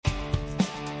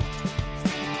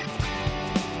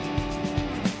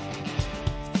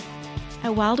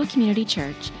At Wildwood Community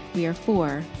Church, we are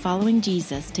for following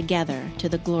Jesus together to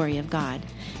the glory of God.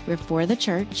 We're for the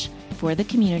church, for the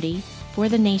community, for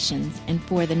the nations, and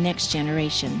for the next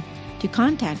generation. To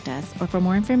contact us or for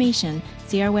more information,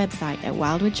 see our website at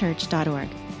wildwoodchurch.org.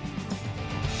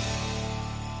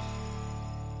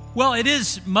 Well, it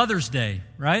is Mother's Day,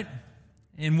 right?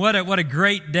 And what a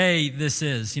great day this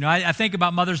is. You know, I think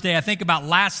about Mother's Day. I think about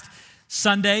last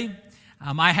Sunday.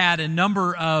 I had a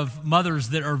number of mothers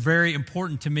that are very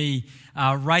important to me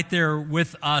right there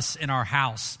with us in our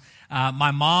house.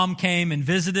 My mom came and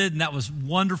visited, and that was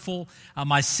wonderful.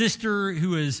 My sister,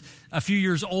 who is a few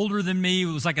years older than me,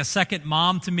 was like a second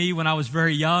mom to me when I was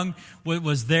very young,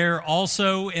 was there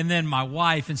also, and then my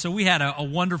wife. And so we had a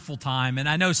wonderful time. And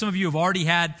I know some of you have already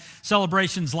had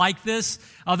celebrations like this.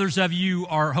 Others of you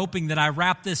are hoping that I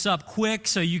wrap this up quick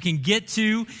so you can get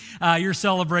to your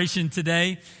celebration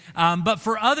today. But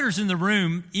for others in the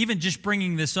room, even just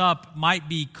bringing this up might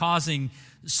be causing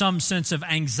some sense of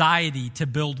anxiety to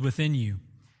build within you.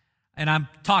 And I'm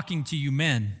talking to you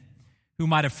men who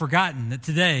might have forgotten that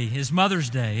today is Mother's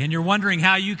Day, and you're wondering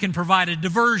how you can provide a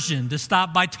diversion to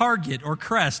stop by Target or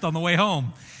Crest on the way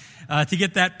home to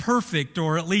get that perfect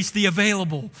or at least the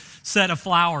available set of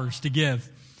flowers to give.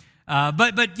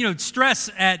 But you know, stress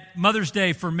at Mother's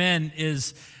Day for men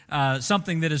is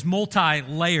something that is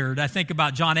multi-layered. I think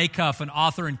about John Acuff, an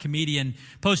author and comedian,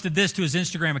 posted this to his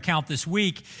Instagram account this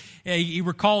week. He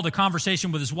recalled a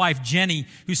conversation with his wife, Jenny,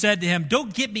 who said to him,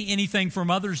 "Don't get me anything for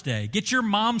Mother's Day. Get your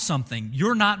mom something.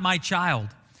 You're not my child."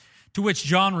 To which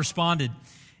John responded,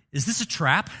 "Is this a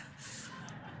trap?"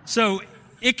 So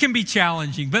it can be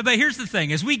challenging. But here's the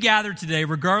thing. As we gather today,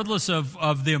 regardless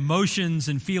of the emotions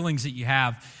and feelings that you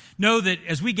have, know that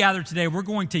as we gather today, we're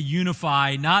going to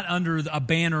unify not under a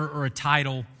banner or a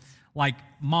title like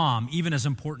mom, even as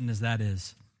important as that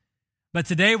is. But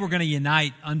today we're going to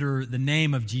unite under the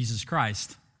name of Jesus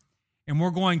Christ. And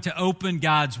we're going to open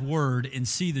God's Word and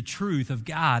see the truth of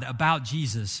God about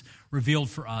Jesus revealed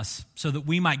for us so that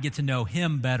we might get to know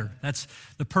Him better. That's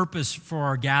the purpose for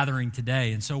our gathering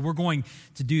today. And so we're going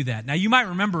to do that. Now, you might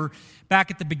remember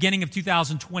back at the beginning of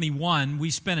 2021, we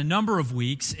spent a number of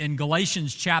weeks in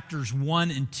Galatians chapters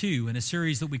 1 and 2 in a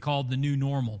series that we called The New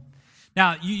Normal.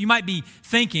 Now, you might be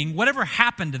thinking, whatever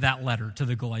happened to that letter to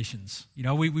the Galatians? You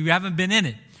know, we haven't been in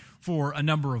it for a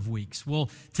number of weeks. Well,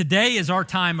 today is our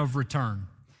time of return.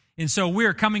 And so we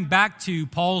are coming back to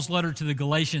Paul's letter to the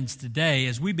Galatians today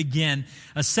as we begin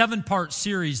a 7-part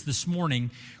series this morning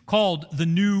called The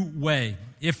New Way.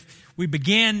 If we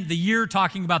began the year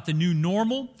talking about the new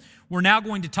normal, we're now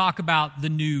going to talk about the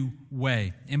new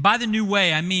way. And by the new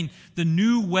way, I mean the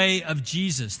new way of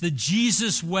Jesus, the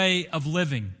Jesus way of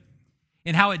living,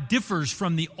 and how it differs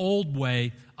from the old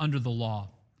way under the law.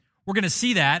 We're going to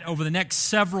see that over the next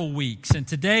several weeks. And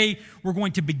today, we're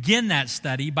going to begin that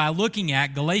study by looking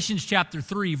at Galatians chapter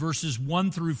 3, verses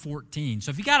 1 through 14. So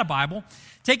if you got a Bible,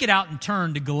 take it out and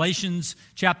turn to Galatians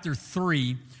chapter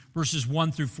 3, verses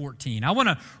 1 through 14. I want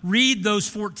to read those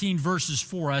 14 verses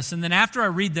for us, and then after I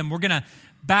read them, we're going to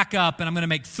back up, and I'm going to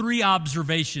make 3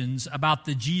 observations about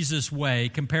the Jesus way,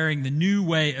 comparing the new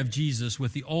way of Jesus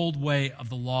with the old way of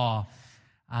the law,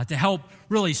 to help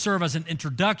really serve as an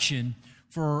introduction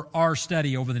for our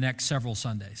study over the next several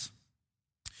Sundays.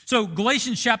 So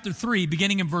Galatians chapter 3,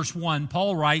 beginning in verse 1,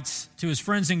 Paul writes to his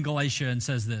friends in Galatia and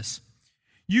says this,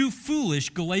 "You foolish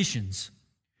Galatians,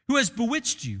 who has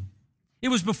bewitched you? It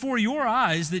was before your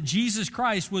eyes that Jesus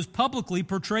Christ was publicly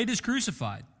portrayed as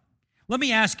crucified. Let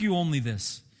me ask you only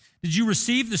this. Did you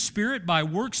receive the Spirit by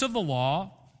works of the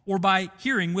law or by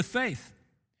hearing with faith?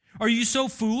 Are you so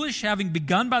foolish, having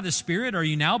begun by the Spirit, are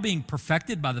you now being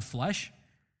perfected by the flesh?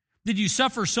 Did you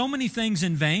suffer so many things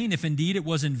in vain, if indeed it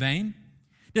was in vain?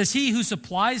 Does he who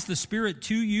supplies the Spirit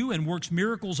to you and works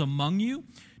miracles among you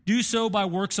do so by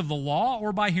works of the law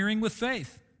or by hearing with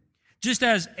faith? Just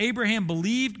as Abraham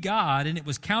believed God and it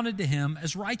was counted to him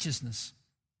as righteousness.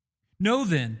 Know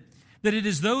then that it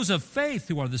is those of faith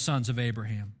who are the sons of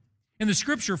Abraham. And the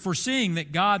Scripture, foreseeing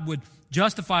that God would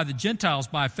justify the Gentiles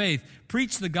by faith,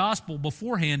 preached the gospel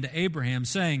beforehand to Abraham,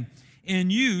 saying,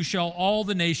 'In you shall all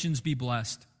the nations be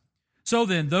blessed.' So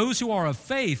then, those who are of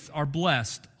faith are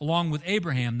blessed, along with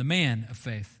Abraham, the man of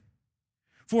faith.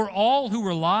 For all who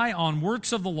rely on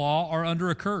works of the law are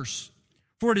under a curse.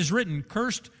 For it is written,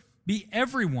 'Cursed be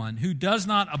everyone who does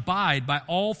not abide by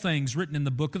all things written in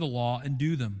the book of the law and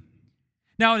do them.'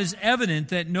 Now it is evident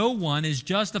that no one is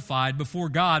justified before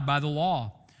God by the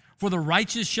law, for the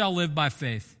righteous shall live by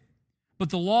faith. But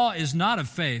the law is not of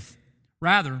faith.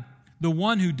 Rather, the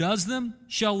one who does them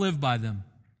shall live by them.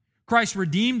 Christ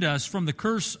redeemed us from the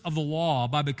curse of the law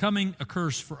by becoming a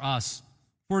curse for us.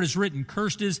 For it is written,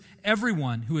 cursed is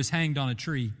everyone who is hanged on a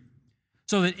tree,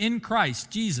 so that in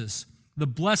Christ Jesus the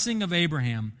blessing of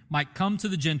Abraham might come to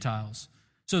the Gentiles,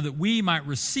 so that we might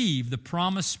receive the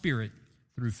promised Spirit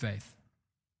through faith.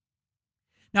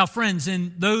 Now, friends,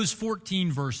 in those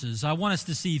 14 verses, I want us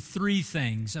to see three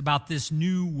things about this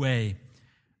new way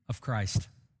of Christ.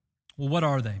 Well, what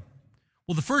are they?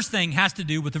 Well, the first thing has to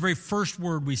do with the very first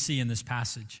word we see in this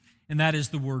passage, and that is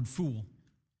the word fool.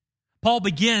 Paul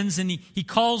begins and he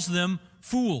calls them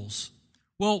fools.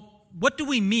 Well, what do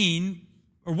we mean,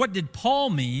 or what did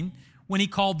Paul mean when he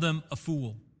called them a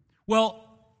fool? Well,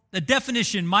 the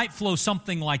definition might flow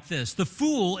something like this. The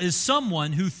fool is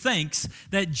someone who thinks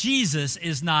that Jesus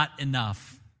is not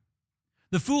enough.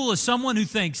 The fool is someone who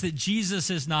thinks that Jesus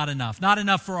is not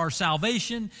enough for our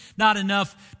salvation, not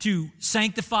enough to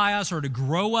sanctify us or to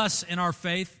grow us in our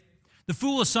faith. The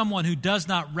fool is someone who does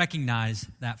not recognize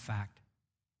that fact.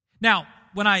 Now,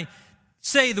 when I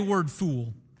say the word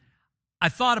fool, I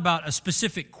thought about a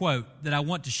specific quote that I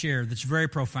want to share that's very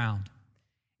profound.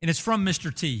 And it's from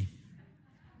Mr. T.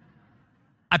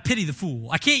 I pity the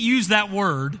fool. I can't use that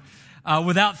word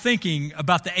without thinking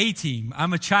about the A-Team.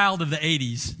 I'm a child of the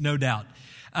 80s, no doubt.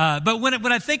 But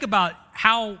when I think about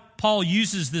how Paul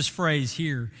uses this phrase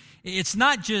here, it's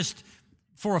not just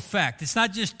for effect. It's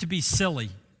not just to be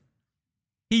silly.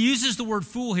 He uses the word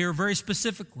fool here very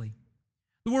specifically.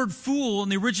 The word fool in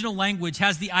the original language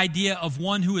has the idea of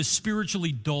one who is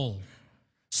spiritually dull,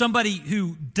 somebody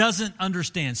who doesn't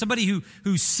understand, somebody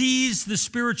who sees the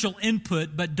spiritual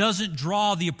input but doesn't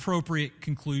draw the appropriate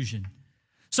conclusion,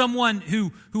 someone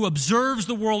who observes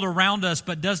the world around us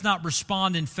but does not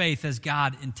respond in faith as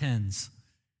God intends.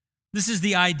 This is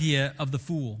the idea of the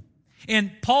fool.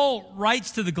 And Paul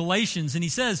writes to the Galatians and he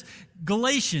says,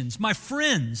 Galatians, my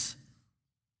friends,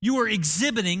 you are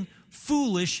exhibiting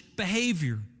foolish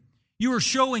behavior. You are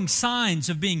showing signs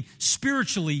of being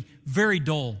spiritually very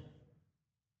dull.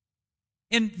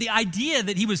 And the idea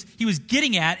that he was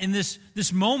getting at in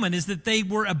this moment is that they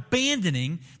were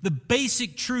abandoning the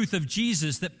basic truth of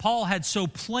Jesus that Paul had so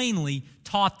plainly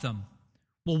taught them.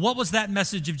 Well, what was that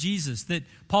message of Jesus that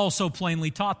Paul so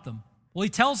plainly taught them? Well, he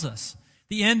tells us,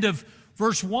 the end of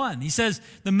verse 1. He says,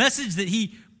 the message that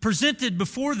he presented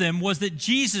before them was that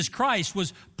Jesus Christ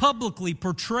was publicly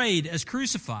portrayed as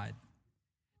crucified.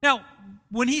 Now,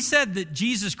 when he said that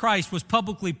Jesus Christ was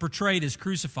publicly portrayed as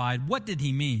crucified, what did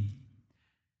he mean?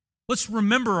 Let's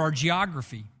remember our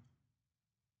geography.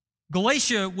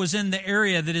 Galatia was in the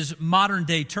area that is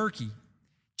modern-day Turkey.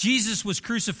 Jesus was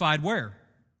crucified where?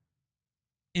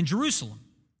 In Jerusalem.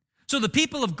 So the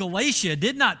people of Galatia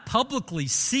did not publicly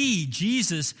see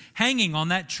Jesus hanging on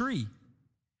that tree.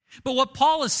 But what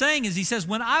Paul is saying is, he says,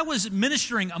 when I was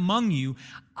ministering among you,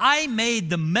 I made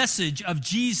the message of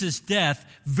Jesus' death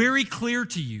very clear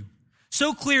to you.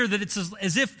 So clear that it's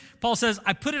as if, Paul says,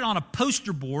 I put it on a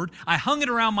poster board, I hung it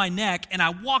around my neck, and I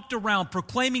walked around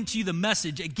proclaiming to you the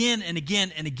message again and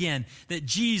again and again that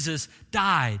Jesus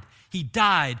died. He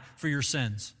died for your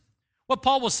sins. What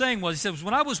Paul was saying was, he says,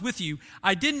 when I was with you,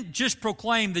 I didn't just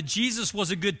proclaim that Jesus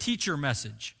was a good teacher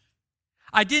message.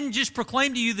 I didn't just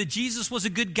proclaim to you that Jesus was a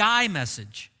good guy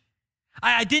message.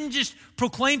 I didn't just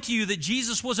proclaim to you that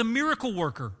Jesus was a miracle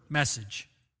worker message.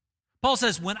 Paul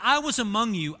says, when I was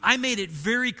among you, I made it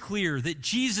very clear that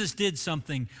Jesus did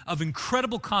something of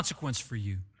incredible consequence for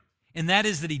you, and that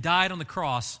is that he died on the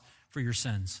cross for your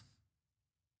sins.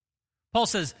 Paul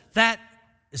says, that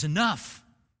is enough.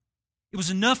 It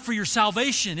was enough for your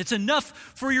salvation. It's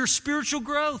enough for your spiritual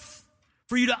growth,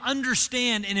 for you to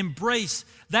understand and embrace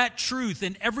that truth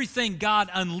and everything God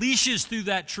unleashes through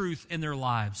that truth in their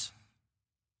lives.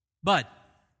 But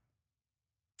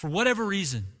for whatever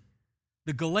reason,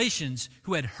 the Galatians,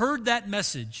 who had heard that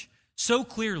message so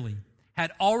clearly,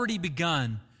 had already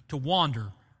begun to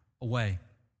wander away.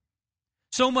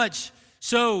 So much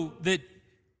so that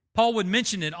Paul would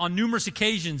mention it on numerous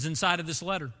occasions inside of this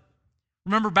letter.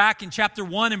 Remember back in chapter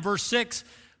 1 and verse 6,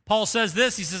 Paul says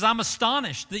this, he says, I'm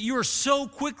astonished that you are so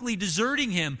quickly deserting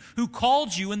him who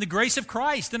called you in the grace of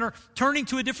Christ and are turning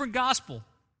to a different gospel.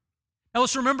 Now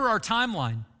let's remember our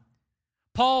timeline.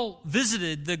 Paul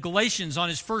visited the Galatians on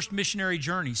his first missionary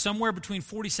journey, somewhere between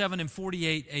 47 and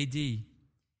 48 AD.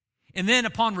 And then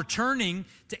upon returning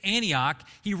to Antioch,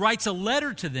 he writes a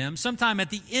letter to them sometime at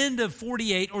the end of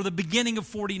 48 or the beginning of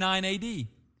 49 AD.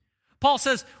 Paul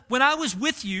says, when I was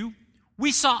with you,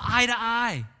 we saw eye to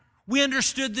eye. We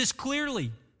understood this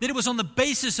clearly, that it was on the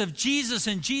basis of Jesus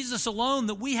and Jesus alone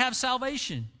that we have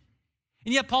salvation.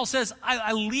 And yet Paul says,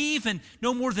 I leave, and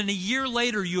no more than a year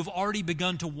later, you have already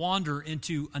begun to wander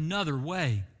into another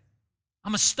way.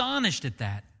 I'm astonished at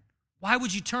that. Why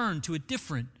would you turn to a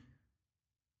different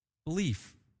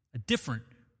belief, a different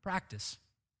practice.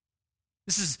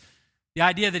 This is the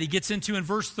idea that he gets into in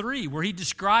verse 3, where he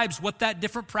describes what that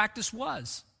different practice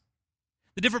was.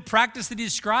 The different practice that he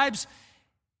describes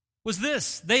was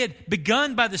this: they had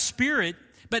begun by the Spirit,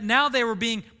 but now they were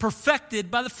being perfected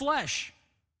by the flesh.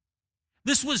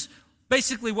 This was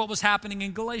basically what was happening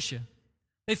in Galatia.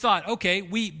 They thought, okay,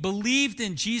 we believed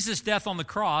in Jesus' death on the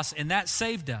cross, and that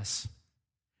saved us.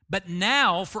 But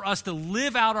now, for us to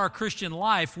live out our Christian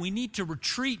life, we need to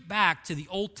retreat back to the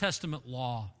Old Testament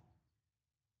law.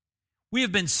 We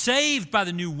have been saved by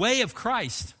the new way of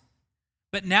Christ,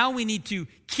 but now we need to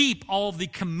keep all of the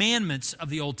commandments of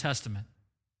the Old Testament.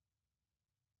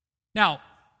 Now,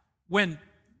 when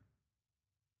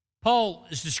Paul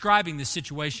is describing this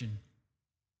situation,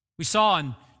 we saw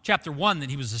in chapter 1 that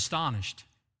he was astonished.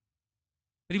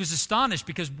 But he was astonished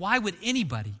because why would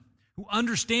anybody who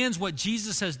understands what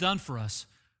Jesus has done for us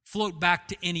float back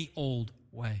to any old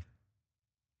way?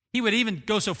 He would even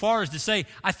go so far as to say,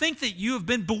 I think that you have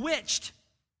been bewitched.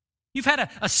 You've had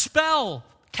a spell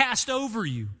cast over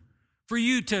you for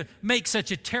you to make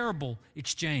such a terrible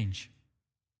exchange.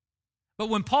 But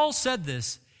when Paul said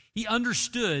this, he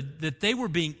understood that they were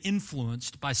being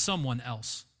influenced by someone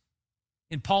else.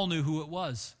 And Paul knew who it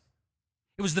was.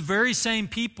 It was the very same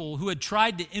people who had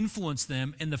tried to influence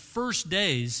them in the first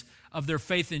days of their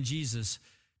faith in Jesus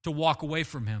to walk away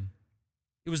from him.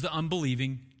 It was the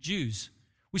unbelieving Jews.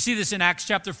 We see this in Acts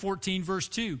chapter 14, verse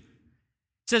 2. It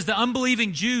says, the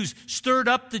unbelieving Jews stirred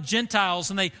up the Gentiles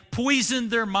and they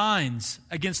poisoned their minds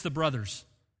against the brothers.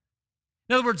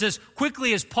 In other words, as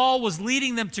quickly as Paul was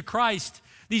leading them to Christ,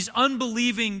 these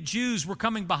unbelieving Jews were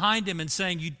coming behind him and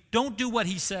saying, you don't do what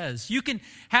he says. You can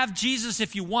have Jesus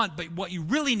if you want, but what you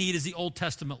really need is the Old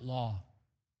Testament law.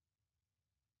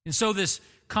 And so this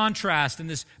contrast and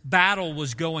this battle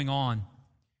was going on.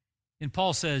 And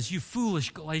Paul says, you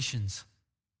foolish Galatians.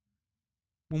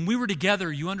 When we were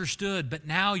together, you understood, but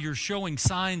now you're showing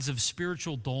signs of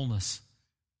spiritual dullness.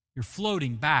 You're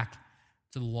floating back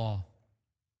to the law.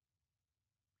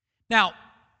 Now,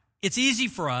 it's easy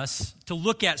for us to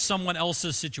look at someone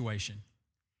else's situation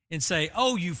and say,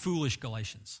 oh, you foolish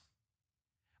Galatians.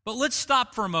 But let's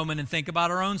stop for a moment and think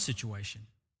about our own situation.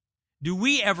 Do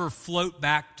we ever float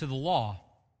back to the law?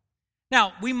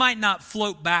 Now, we might not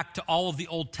float back to all of the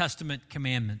Old Testament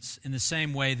commandments in the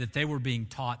same way that they were being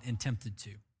taught and tempted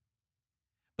to.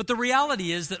 But the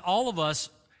reality is that all of us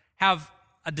have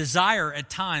a desire at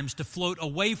times to float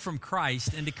away from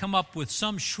Christ and to come up with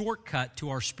some shortcut to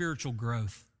our spiritual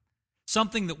growth,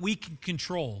 something that we can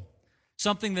control,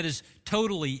 something that is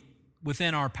totally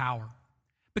within our power.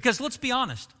 Because let's be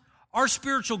honest, our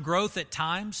spiritual growth at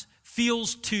times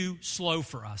feels too slow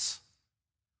for us.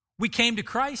 We came to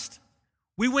Christ.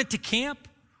 We went to camp,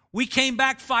 we came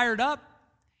back fired up,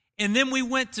 and then we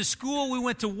went to school, we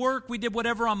went to work, we did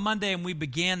whatever on Monday, and we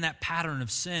began that pattern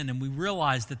of sin, and we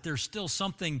realized that there's still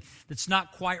something that's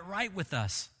not quite right with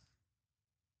us.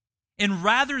 And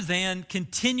rather than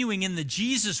continuing in the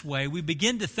Jesus way, we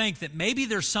begin to think that maybe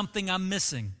there's something I'm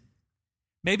missing.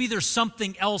 Maybe there's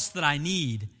something else that I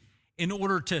need in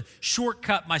order to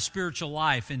shortcut my spiritual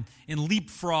life and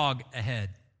leapfrog ahead.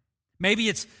 Maybe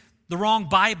it's the wrong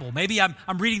Bible. Maybe I'm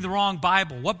reading the wrong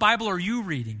Bible. What Bible are you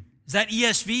reading? Is that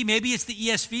ESV? Maybe it's the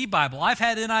ESV Bible. I've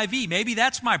had NIV. Maybe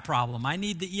that's my problem. I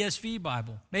need the ESV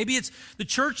Bible. Maybe it's the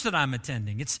church that I'm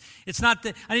attending. It's not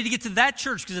that I need to get to that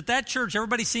church because at that church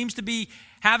everybody seems to be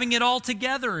having it all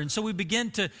together. And so we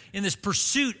begin to, in this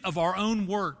pursuit of our own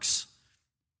works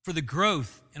for the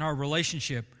growth in our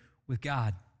relationship with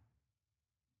God.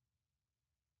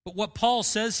 But what Paul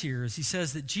says here is he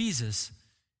says that Jesus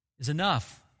is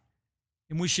enough.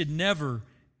 And we should never,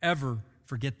 ever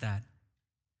forget that.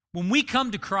 When we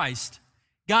come to Christ,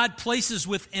 God places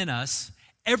within us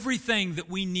everything that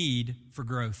we need for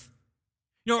growth.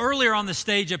 You know, earlier on the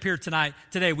stage up here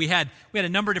today, we had a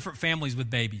number of different families with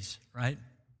babies, right?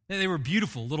 They were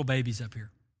beautiful little babies up here.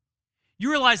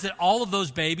 You realize that all of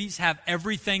those babies have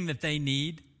everything that they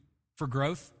need for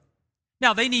growth?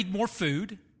 Now, they need more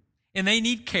food, and they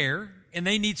need care, and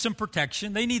they need some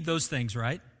protection. They need those things,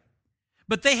 right?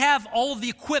 But they have all of the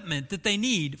equipment that they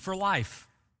need for life.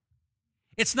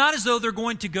 It's not as though they're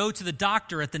going to go to the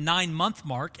doctor at the 9-month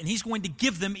mark and he's going to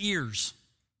give them ears.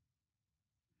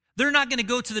 They're not going to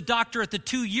go to the doctor at the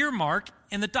 2-year mark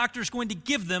and the doctor's going to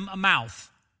give them a mouth.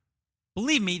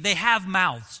 Believe me, they have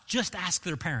mouths. Just ask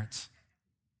their parents.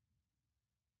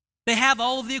 They have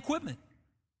all of the equipment.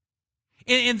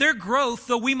 In their growth,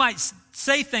 though we might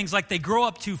say things like they grow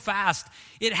up too fast,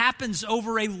 it happens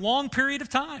over a long period of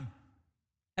time.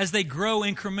 As they grow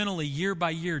incrementally, year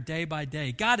by year, day by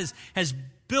day. God has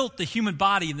built the human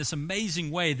body in this amazing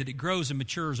way that it grows and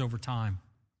matures over time.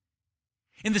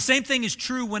 And the same thing is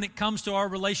true when it comes to our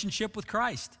relationship with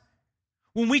Christ.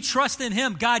 When we trust in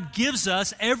Him, God gives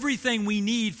us everything we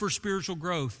need for spiritual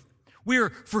growth. We are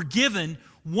forgiven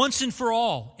once and for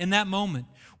all in that moment.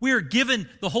 We are given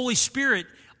the Holy Spirit.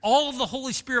 All of the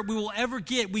Holy Spirit we will ever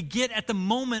get, we get at the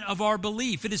moment of our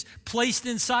belief. It is placed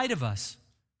inside of us.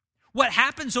 What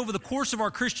happens over the course of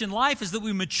our Christian life is that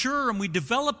we mature and we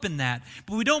develop in that.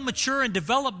 But we don't mature and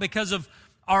develop because of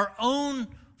our own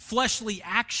fleshly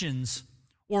actions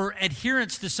or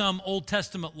adherence to some Old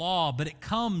Testament law, but it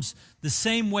comes the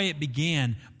same way it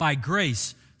began, by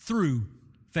grace through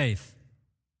faith.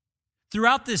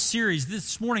 Throughout this series,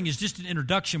 this morning is just an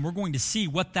introduction. We're going to see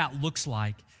what that looks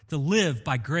like, to live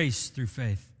by grace through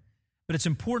faith. But it's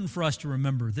important for us to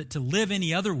remember that to live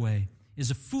any other way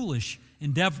is a foolish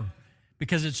endeavor,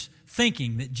 because it's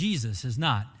thinking that Jesus is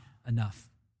not enough.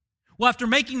 Well, after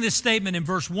making this statement in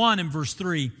verse 1 and verse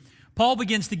 3, Paul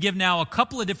begins to give now a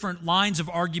couple of different lines of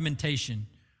argumentation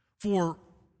for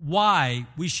why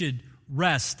we should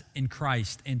rest in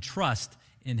Christ and trust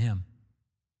in Him.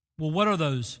 Well, what are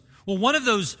those? Well, one of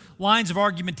those lines of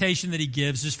argumentation that he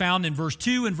gives is found in verse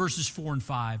 2 and verses 4 and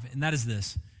 5, and that is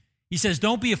this. He says,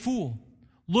 don't be a fool.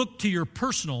 Look to your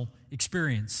personal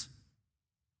experience.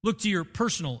 Look to your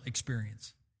personal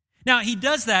experience. Now, he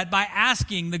does that by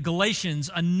asking the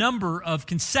Galatians a number of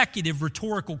consecutive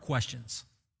rhetorical questions.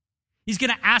 He's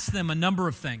going to ask them a number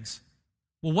of things.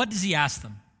 Well, what does he ask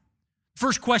them?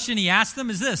 First question he asks them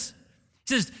is this.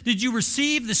 He says, did you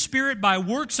receive the Spirit by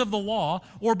works of the law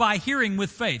or by hearing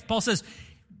with faith? Paul says,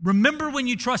 remember when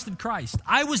you trusted Christ.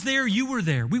 I was there, you were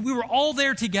there. We were all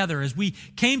there together as we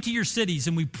came to your cities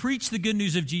and we preached the good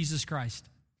news of Jesus Christ.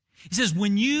 He says,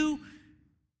 when you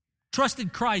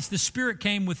trusted Christ, the Spirit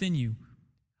came within you.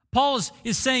 Paul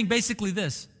is saying basically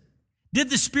this. Did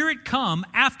the Spirit come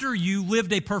after you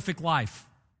lived a perfect life?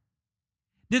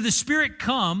 Did the Spirit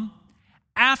come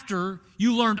after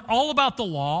you learned all about the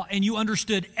law and you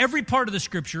understood every part of the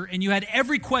Scripture and you had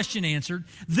every question answered?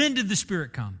 Then did the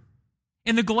Spirit come?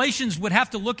 And the Galatians would have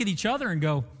to look at each other and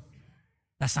go,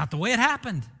 that's not the way it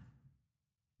happened.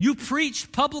 You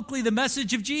preached publicly the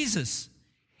message of Jesus.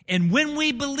 And when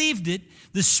we believed it,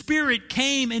 the Spirit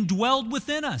came and dwelled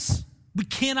within us. We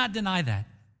cannot deny that.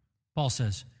 Paul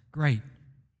says, great.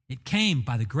 It came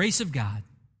by the grace of God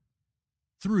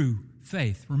through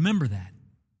faith. Remember that.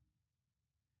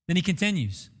 Then he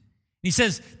continues. He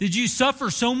says, did you suffer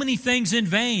so many things in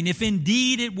vain, if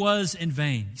indeed it was in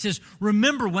vain? He says,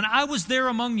 remember when I was there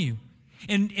among you,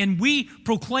 and we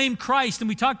proclaimed Christ, and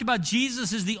we talked about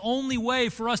Jesus as the only way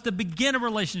for us to begin a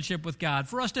relationship with God,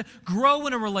 for us to grow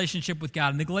in a relationship with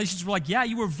God. And the Galatians were like, yeah,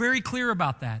 you were very clear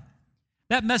about that.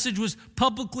 That message was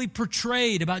publicly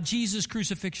portrayed about Jesus'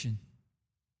 crucifixion.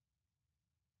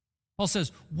 Paul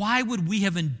says, why would we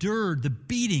have endured the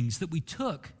beatings that we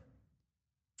took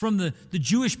from the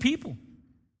Jewish people,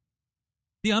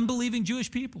 the unbelieving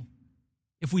Jewish people,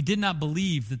 if we did not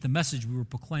believe that the message we were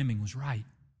proclaiming was right?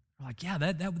 We're like, yeah,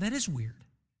 that is weird.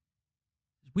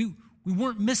 We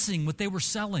weren't missing what they were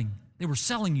selling. They were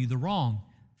selling you the wrong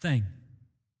thing.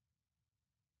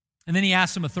 And then he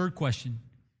asks them a third question.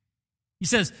 He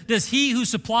says, does he who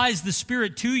supplies the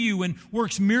Spirit to you and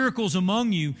works miracles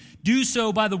among you do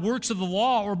so by the works of the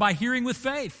law or by hearing with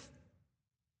faith?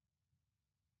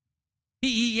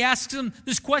 He asks them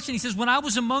this question. He says, when I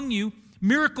was among you,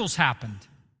 miracles happened.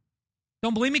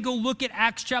 Don't believe me? Go look at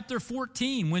Acts chapter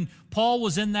 14 when Paul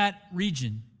was in that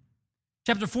region.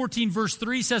 Chapter 14, verse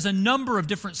 3 says a number of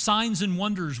different signs and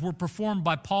wonders were performed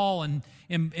by Paul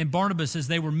and Barnabas as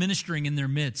they were ministering in their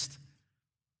midst.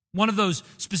 One of those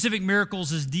specific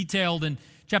miracles is detailed in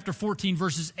chapter 14,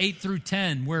 verses 8 through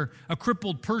 10, where a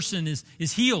crippled person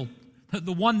is healed.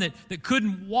 The one that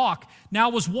couldn't walk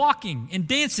now was walking and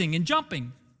dancing and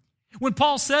jumping. When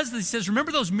Paul says this, he says,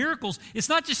 remember those miracles, it's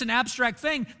not just an abstract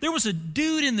thing. There was a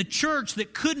dude in the church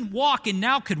that couldn't walk and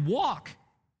now could walk.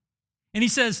 And he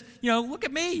says, look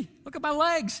at me. Look at my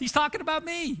legs. He's talking about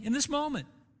me in this moment.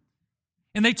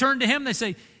 And they turn to him, they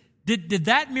say, Did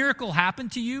that miracle happen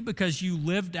to you because you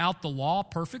lived out the law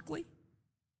perfectly?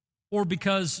 Or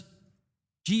because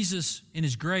Jesus, in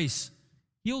His grace,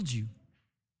 healed you?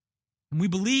 And we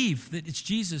believe that it's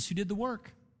Jesus who did the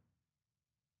work.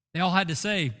 They all had to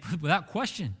say, without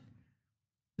question,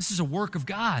 this is a work of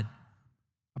God,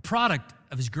 a product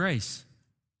of His grace.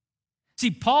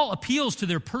 See, Paul appeals to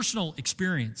their personal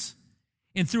experience,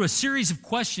 and through a series of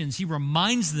questions, he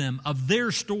reminds them of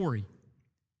their story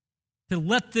to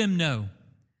let them know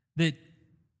that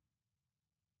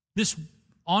this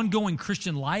ongoing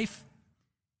Christian life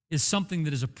is something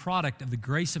that is a product of the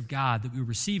grace of God that we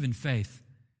receive in faith,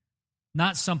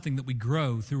 not something that we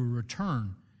grow through a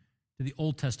return to the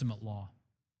Old Testament law.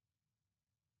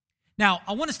 Now,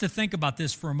 I want us to think about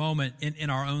this for a moment in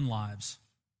our own lives.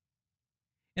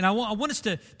 And I want us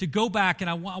to go back, and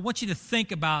I want you to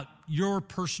think about your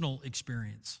personal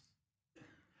experience.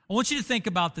 I want you to think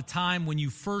about the time when you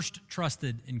first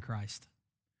trusted in Christ,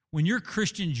 when your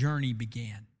Christian journey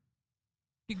began.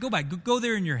 Go back, go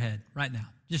there in your head right now.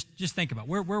 Just think about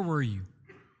where were you?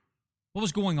 What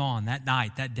was going on that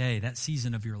night, that day, that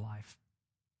season of your life?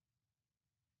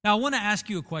 Now, I want to ask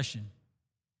you a question.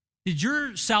 Did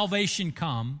your salvation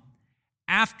come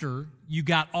after you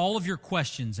got all of your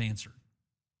questions answered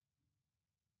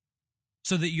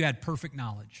so that you had perfect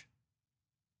knowledge?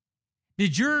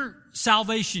 Did your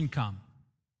salvation come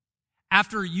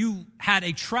after you had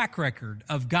a track record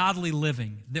of godly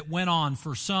living that went on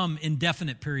for some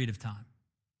indefinite period of time?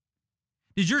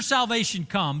 Did your salvation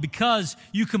come because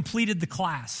you completed the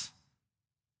class?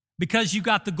 Because you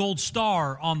got the gold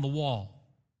star on the wall?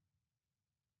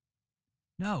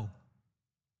 No.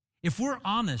 If we're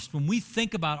honest, when we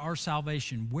think about our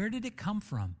salvation, where did it come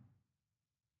from?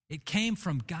 It came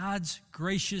from God's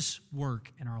gracious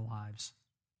work in our lives.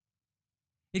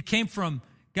 It came from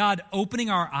God opening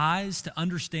our eyes to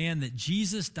understand that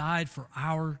Jesus died for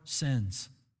our sins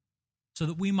so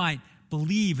that we might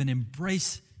believe and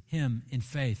embrace Him in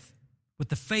faith, with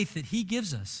the faith that He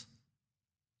gives us,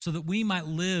 so that we might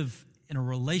live in a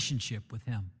relationship with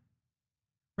Him.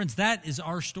 Friends, that is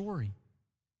our story,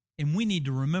 and we need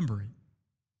to remember it.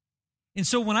 And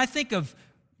so when I think of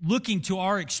looking to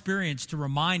our experience to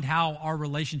remind how our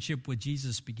relationship with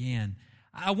Jesus began,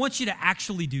 I want you to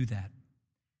actually do that.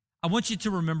 I want you to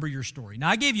remember your story. Now,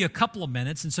 I gave you a couple of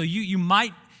minutes, and so you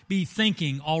might be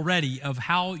thinking already of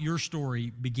how your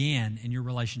story began in your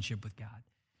relationship with God.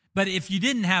 But if you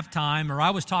didn't have time, or I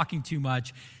was talking too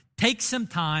much, take some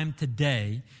time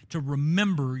today to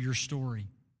remember your story,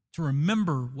 to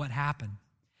remember what happened.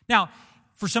 Now,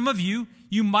 for some of you,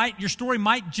 your story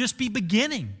might just be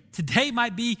beginning. Today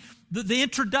might be the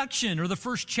introduction or the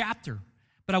first chapter.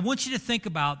 But I want you to think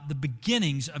about the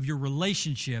beginnings of your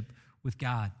relationship with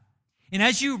God. And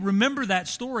as you remember that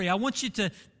story, I want you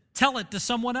to tell it to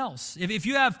someone else. If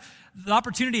you have the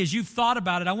opportunity, as you've thought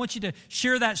about it, I want you to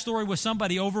share that story with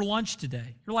somebody over lunch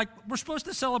today. You're like, we're supposed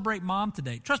to celebrate Mom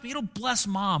today. Trust me, it'll bless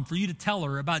Mom for you to tell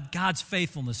her about God's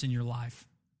faithfulness in your life.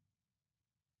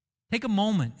 Take a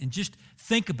moment and just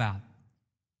think about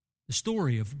the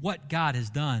story of what God has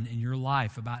done in your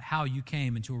life, about how you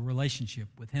came into a relationship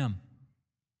with Him.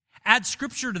 Add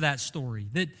scripture to that story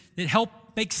that help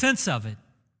make sense of it.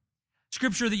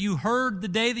 Scripture that you heard the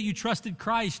day that you trusted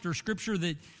Christ, or scripture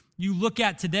that you look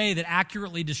at today that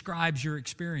accurately describes your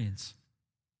experience.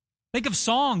 Think of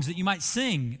songs that you might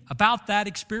sing about that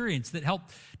experience that help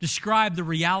describe the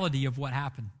reality of what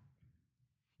happened.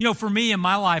 You know, for me in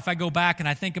my life, I go back and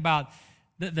I think about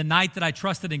the night that I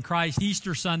trusted in Christ,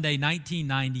 Easter Sunday,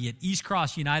 1990, at East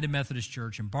Cross United Methodist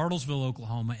Church in Bartlesville,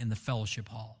 Oklahoma, in the fellowship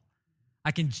hall.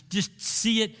 I can just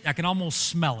see it. I can almost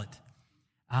smell it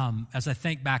as I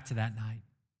think back to that night.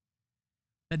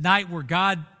 That night where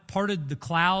God parted the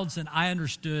clouds and I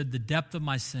understood the depth of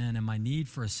my sin and my need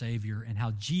for a Savior, and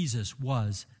how Jesus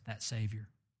was that Savior.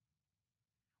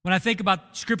 When I think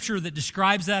about scripture that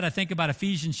describes that, I think about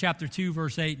Ephesians chapter 2,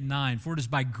 verse 8 and 9. For it is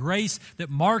by grace that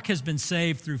Mark has been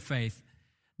saved through faith,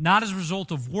 not as a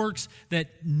result of works, that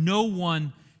no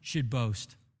one should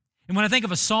boast. And when I think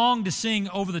of a song to sing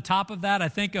over the top of that, I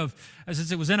think of,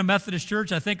 since it was in a Methodist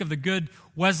church, I think of the good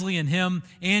Wesleyan hymn,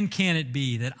 "And Can It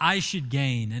Be That I Should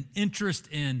Gain an Interest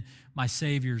in My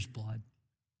Savior's Blood?"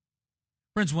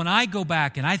 Friends, when I go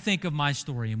back and I think of my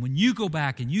story, and when you go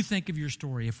back and you think of your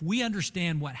story, if we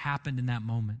understand what happened in that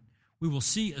moment, we will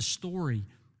see a story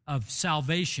of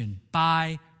salvation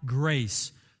by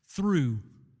grace through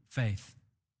faith.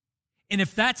 And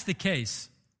if that's the case,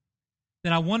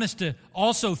 then I want us to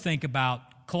also think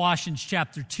about Colossians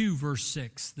chapter 2, verse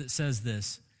 6, that says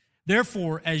this: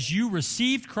 "Therefore, as you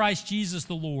received Christ Jesus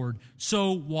the Lord,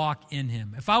 so walk in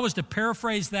Him." If I was to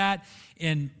paraphrase that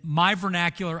in my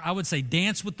vernacular, I would say,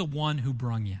 dance with the one who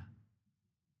brung you.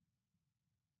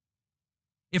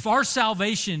 If our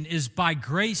salvation is by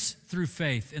grace through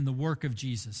faith in the work of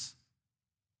Jesus,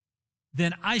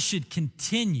 then I should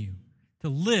continue to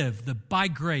live the by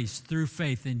grace through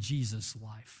faith in Jesus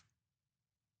life.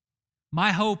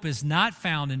 My hope is not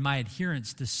found in my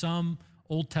adherence to some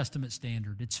Old Testament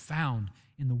standard. It's found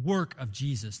in the work of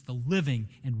Jesus, the living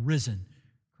and risen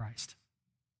Christ.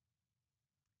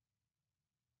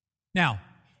 Now,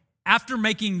 after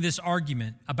making this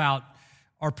argument about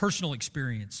our personal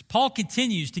experience. Paul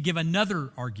continues to give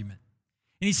another argument.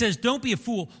 And he says, don't be a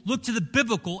fool. Look to the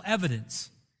biblical evidence.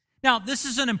 Now, this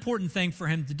is an important thing for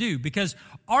him to do because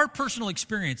our personal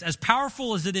experience, as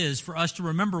powerful as it is for us to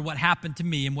remember what happened to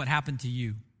me and what happened to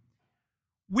you,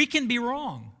 we can be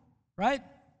wrong, right?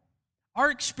 Our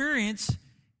experience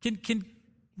can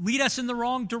lead us in the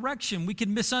wrong direction. We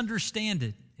can misunderstand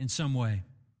it in some way.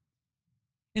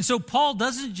 And so Paul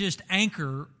doesn't just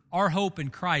anchor our hope in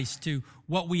Christ to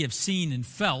what we have seen and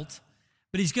felt,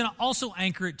 but he's going to also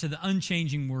anchor it to the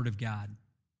unchanging Word of God.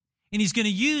 And he's going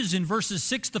to use in verses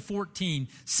 6 to 14,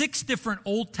 6 different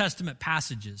Old Testament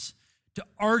passages to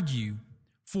argue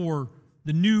for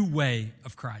the new way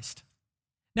of Christ.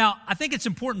 Now, I think it's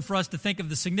important for us to think of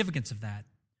the significance of that.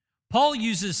 Paul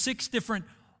uses 6 different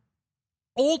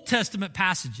Old Testament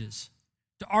passages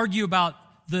to argue about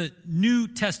the New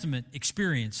Testament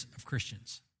experience of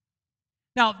Christians.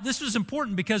 Now, this was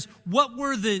important because what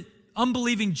were the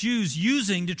unbelieving Jews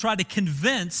using to try to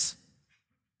convince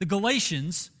the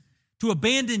Galatians to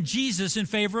abandon Jesus in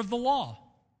favor of the law?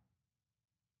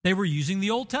 They were using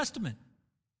the Old Testament.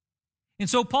 And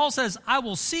so Paul says, I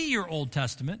will see your Old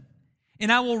Testament,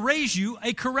 and I will raise you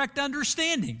a correct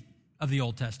understanding of the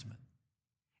Old Testament.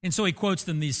 And so he quotes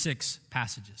them these 6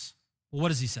 passages. Well, what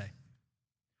does he say?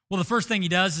 Well, the first thing he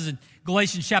does is in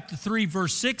Galatians chapter 3,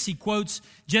 verse 6, he quotes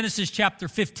Genesis chapter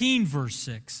 15, verse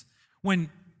 6, when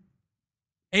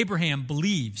Abraham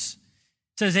believes.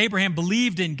 It says Abraham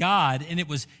believed in God, and it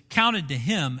was counted to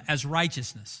him as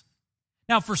righteousness.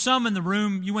 Now, for some in the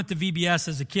room, you went to VBS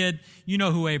as a kid, you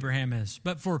know who Abraham is.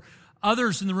 But for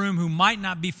others in the room who might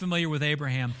not be familiar with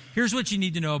Abraham, here's what you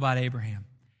need to know about Abraham.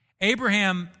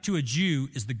 Abraham, to a Jew,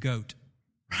 is the GOAT,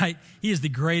 right? He is the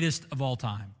greatest of all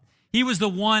time. He was the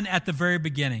one at the very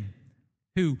beginning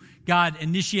who God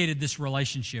initiated this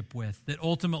relationship with that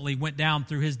ultimately went down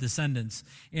through his descendants,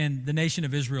 and the nation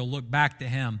of Israel looked back to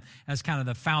him as kind of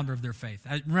the founder of their faith.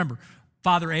 Remember,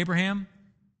 Father Abraham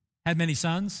had many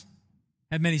sons.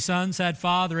 Had many sons, had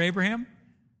Father Abraham.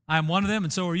 I am one of them,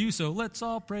 and so are you, so let's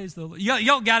all praise the Lord.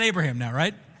 Y'all got Abraham now,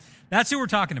 right? That's who we're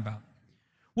talking about.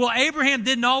 Well, Abraham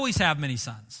didn't always have many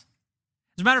sons.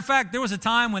 As a matter of fact, there was a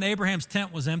time when Abraham's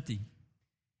tent was empty.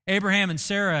 Abraham and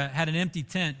Sarah had an empty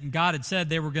tent, and God had said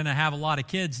they were going to have a lot of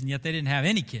kids, and yet they didn't have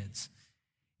any kids.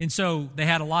 And so they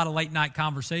had a lot of late-night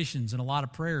conversations and a lot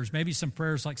of prayers, maybe some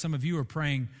prayers like some of you are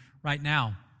praying right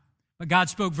now. But God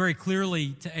spoke very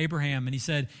clearly to Abraham, and he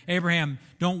said, Abraham,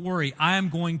 don't worry, I am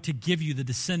going to give you the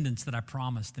descendants that I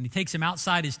promised. And he takes him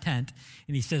outside his tent,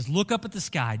 and he says, look up at the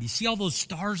sky. Do you see all those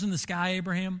stars in the sky,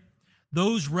 Abraham?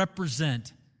 Those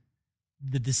represent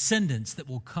the descendants that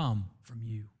will come from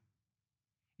you.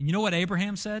 And you know what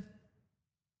Abraham said?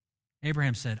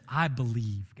 Abraham said, I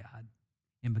believe God.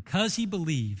 And because he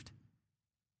believed,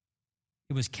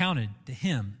 it was counted to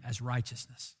him as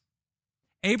righteousness.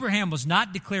 Abraham was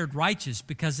not declared righteous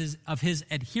because of his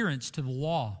adherence to the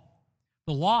law.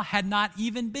 The law had not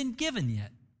even been given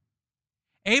yet.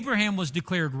 Abraham was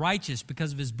declared righteous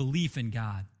because of his belief in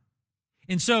God.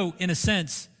 And so, in a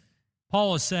sense,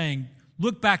 Paul is saying,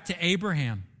 look back to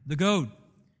Abraham, the GOAT,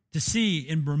 to see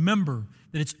and remember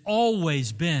that it's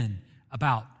always been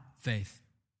about faith.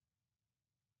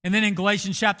 And then in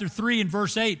Galatians chapter 3 and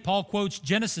verse 8, Paul quotes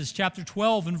Genesis chapter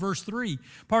 12 and verse 3,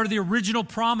 part of the original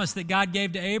promise that God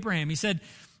gave to Abraham. He said,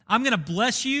 I'm going to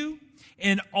bless you,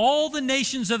 and all the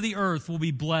nations of the earth will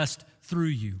be blessed through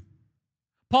you.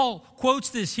 Paul quotes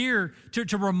this here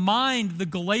to remind the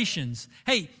Galatians,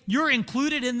 hey, you're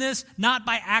included in this not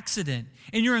by accident.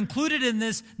 And you're included in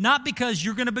this not because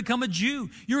you're going to become a Jew.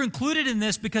 You're included in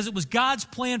this because it was God's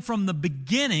plan from the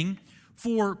beginning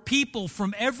for people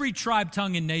from every tribe,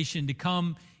 tongue, and nation to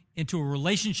come into a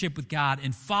relationship with God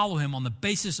and follow him on the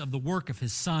basis of the work of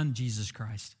his Son, Jesus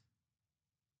Christ.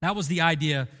 That was the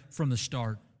idea from the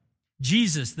start.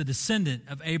 Jesus, the descendant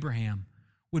of Abraham,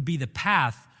 would be the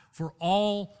path for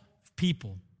all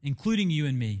people, including you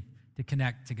and me, to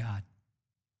connect to God.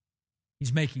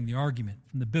 He's making the argument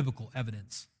from the biblical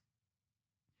evidence.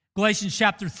 Galatians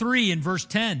chapter 3 and verse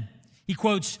 10, he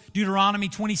quotes Deuteronomy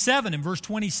 27 and verse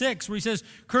 26, where he says,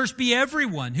 cursed be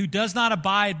everyone who does not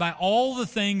abide by all the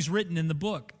things written in the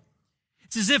book.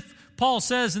 It's as if Paul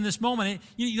says in this moment,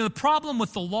 the problem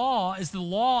with the law is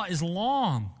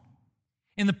long.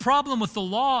 And the problem with the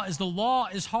law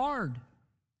is hard.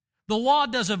 The law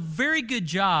does a very good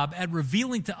job at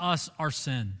revealing to us our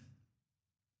sin,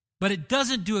 but it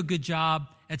doesn't do a good job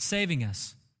at saving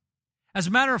us. As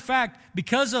a matter of fact,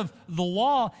 because of the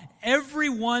law,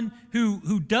 everyone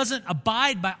who doesn't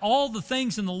abide by all the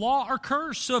things in the law are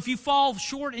cursed. So if you fall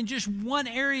short in just one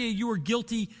area, you are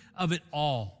guilty of it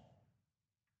all.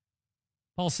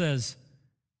 Paul says,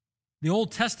 the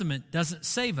Old Testament doesn't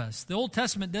save us. The Old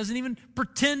Testament doesn't even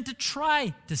pretend to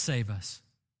try to save us.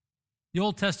 The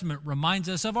Old Testament reminds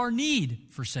us of our need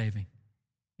for saving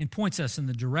and points us in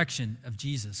the direction of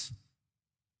Jesus.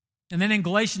 And then in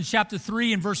Galatians chapter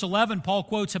 3 and verse 11, Paul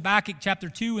quotes Habakkuk chapter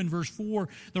 2 and verse 4,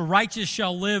 the righteous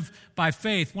shall live by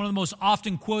faith. One of the most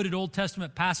often quoted Old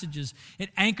Testament passages.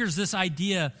 It anchors this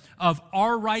idea of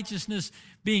our righteousness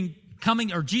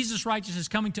coming, or Jesus' righteousness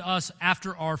coming to us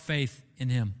after our faith in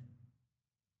him.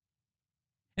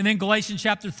 And then Galatians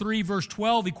chapter 3, verse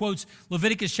 12, he quotes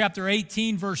Leviticus chapter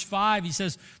 18, verse 5. He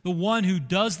says, the one who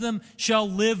does them shall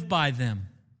live by them.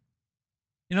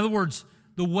 In other words,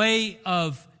 the way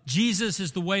of Jesus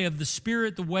is the way of the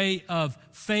Spirit, the way of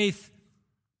faith.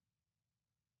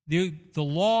 The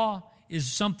law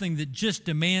is something that just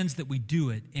demands that we do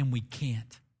it, and we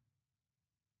can't.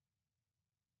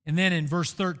 And then in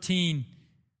verse 13,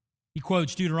 he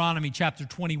quotes Deuteronomy chapter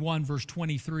 21, verse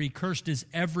 23, cursed is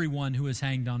everyone who is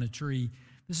hanged on a tree.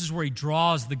 This is where he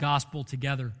draws the gospel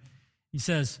together. He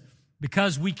says,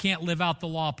 because we can't live out the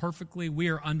law perfectly, we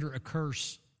are under a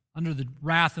curse, under the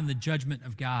wrath and the judgment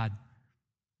of God.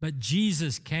 But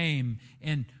Jesus came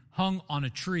and hung on a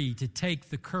tree to take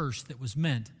the curse that was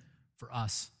meant for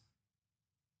us.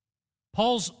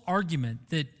 Paul's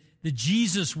argument that the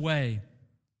Jesus way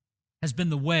has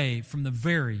been the way from the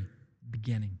very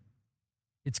beginning.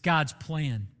 It's God's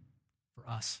plan for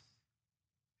us.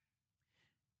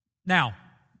 Now,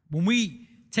 when we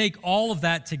take all of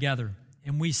that together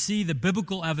and we see the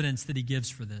biblical evidence that he gives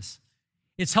for this,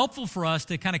 it's helpful for us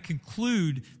to kind of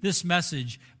conclude this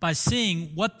message by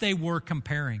seeing what they were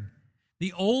comparing.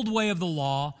 The old way of the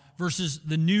law versus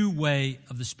the new way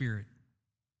of the Spirit.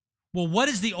 Well, what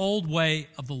is the old way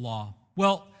of the law?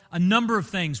 Well, a number of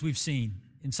things we've seen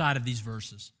inside of these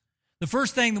verses. The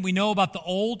first thing that we know about the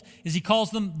old is he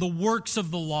calls them the works of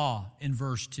the law in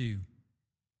verse 2.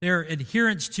 They're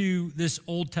adherence to this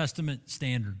Old Testament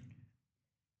standard.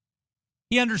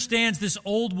 He understands this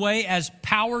old way as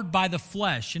powered by the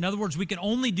flesh. In other words, we can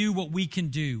only do what we can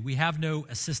do. We have no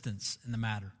assistance in the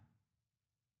matter.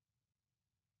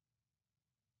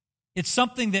 It's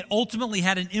something that ultimately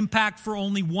had an impact for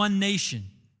only one nation.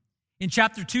 In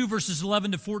chapter 2, verses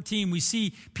 11 to 14, we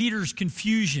see Peter's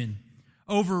confusion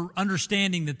over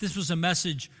understanding that this was a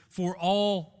message for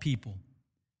all people.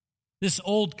 This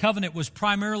old covenant was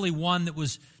primarily one that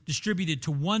was distributed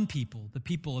to one people, the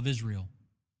people of Israel.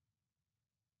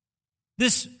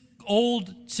 This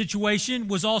old situation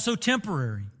was also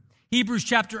temporary. Hebrews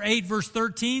chapter 8, verse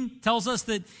 13 tells us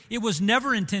that it was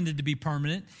never intended to be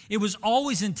permanent. It was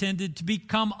always intended to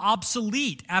become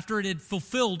obsolete after it had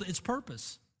fulfilled its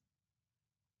purpose.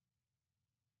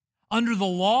 Under the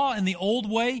law and the old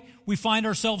way, we find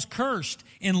ourselves cursed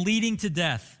and leading to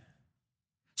death.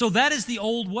 So that is the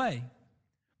old way.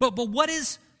 But what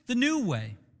is the new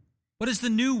way? What is the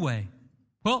new way?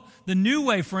 Well, the new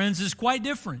way, friends, is quite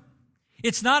different.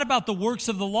 It's not about the works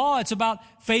of the law. It's about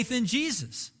faith in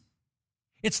Jesus.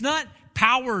 It's not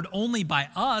powered only by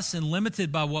us and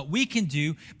limited by what we can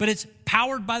do, but it's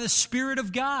powered by the Spirit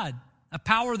of God, a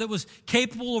power that was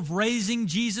capable of raising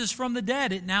Jesus from the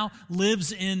dead. It now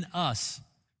lives in us.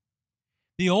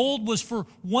 The old was for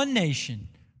one nation.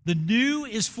 The new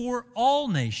is for all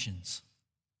nations.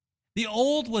 The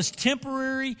old was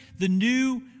temporary. The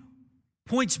new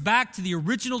points back to the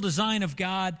original design of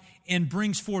God and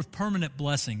brings forth permanent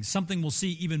blessings, something we'll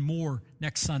see even more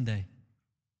next Sunday.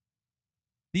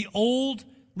 The old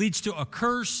leads to a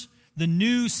curse. The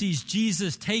new sees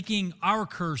Jesus taking our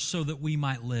curse so that we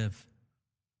might live.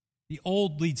 The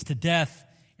old leads to death,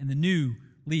 and the new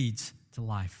leads to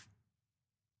life.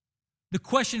 The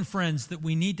question, friends, that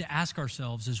we need to ask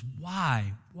ourselves is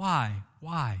why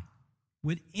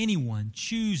would anyone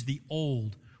choose the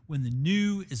old when the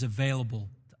new is available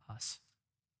to us?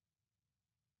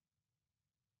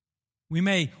 We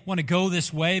may want to go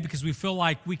this way because we feel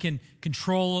like we can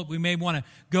control it. We may want to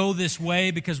go this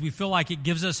way because we feel like it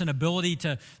gives us an ability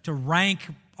to rank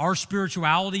our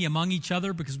spirituality among each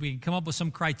other because we can come up with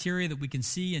some criteria that we can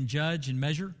see and judge and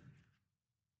measure.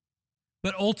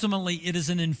 But ultimately, it is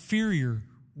an inferior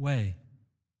way.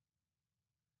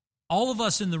 All of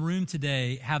us in the room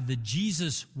today have the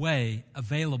Jesus way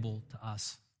available to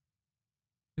us.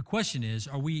 The question is,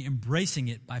 are we embracing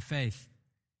it by faith?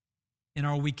 And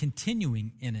are we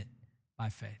continuing in it by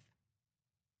faith?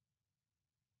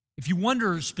 If you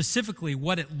wonder specifically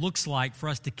what it looks like for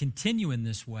us to continue in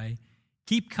this way,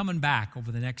 keep coming back over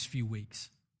the next few weeks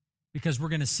because we're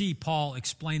going to see Paul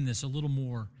explain this a little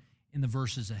more in the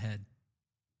verses ahead.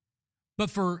 But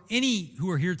for any who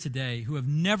are here today who have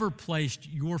never placed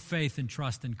your faith and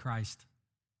trust in Christ,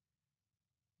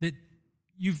 that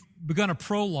you've begun a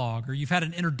prologue or you've had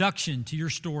an introduction to your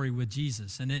story with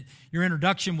Jesus, and your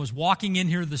introduction was walking in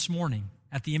here this morning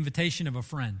at the invitation of a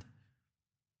friend.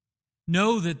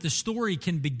 Know that the story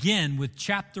can begin with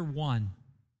chapter 1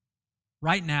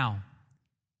 right now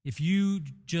if you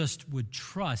just would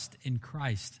trust in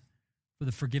Christ for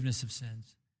the forgiveness of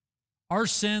sins. Our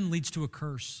sin leads to a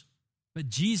curse, but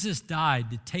Jesus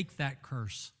died to take that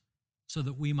curse so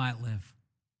that we might live.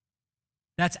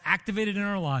 That's activated in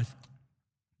our life,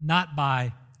 not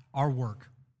by our work,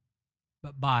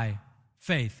 but by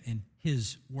faith in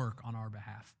His work on our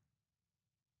behalf.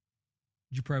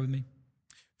 Would you pray with me?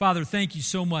 Father, thank you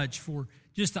so much for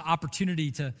just the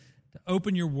opportunity to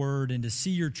open your word and to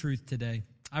see your truth today.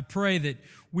 I pray that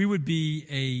we would be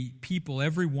a people,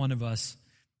 every one of us,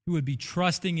 who would be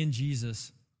trusting in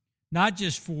Jesus, not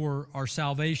just for our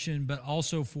salvation, but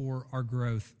also for our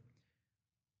growth.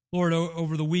 Lord,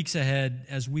 over the weeks ahead,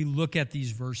 as we look at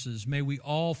these verses, may we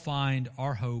all find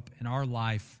our hope and our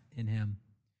life in Him,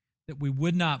 that we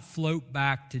would not float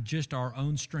back to just our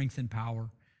own strength and power,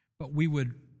 but we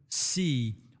would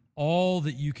see all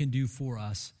that you can do for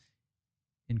us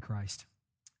in Christ.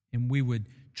 And we would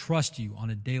trust you on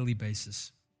a daily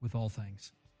basis with all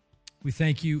things. We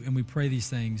thank you and we pray these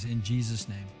things in Jesus'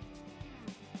 name.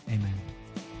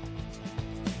 Amen.